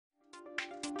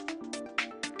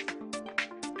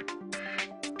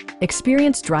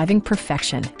Experience driving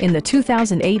perfection in the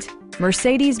 2008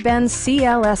 Mercedes-Benz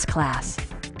CLS-Class.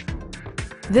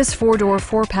 This four-door,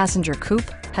 four-passenger coupe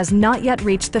has not yet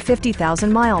reached the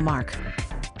 50,000-mile mark.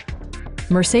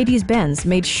 Mercedes-Benz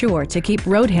made sure to keep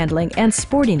road handling and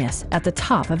sportiness at the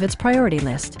top of its priority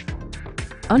list.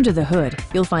 Under the hood,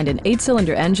 you'll find an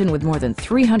 8-cylinder engine with more than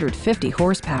 350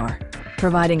 horsepower,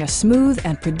 providing a smooth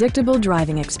and predictable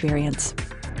driving experience.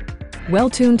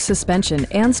 Well-tuned suspension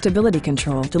and stability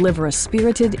control deliver a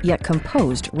spirited yet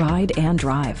composed ride and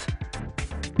drive.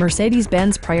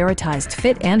 Mercedes-Benz prioritized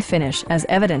fit and finish as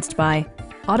evidenced by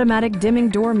automatic dimming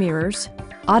door mirrors,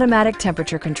 automatic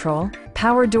temperature control,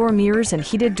 power door mirrors and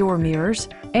heated door mirrors,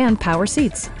 and power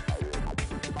seats.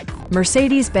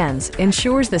 Mercedes-Benz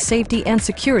ensures the safety and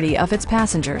security of its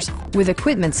passengers with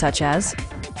equipment such as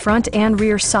front and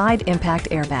rear side impact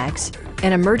airbags,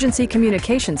 an emergency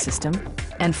communication system,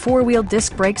 and four-wheel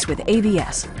disc brakes with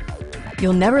ABS.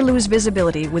 You'll never lose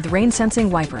visibility with rain-sensing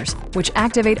wipers, which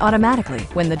activate automatically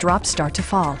when the drops start to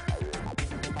fall.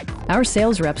 Our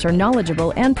sales reps are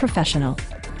knowledgeable and professional.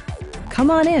 Come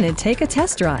on in and take a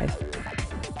test drive.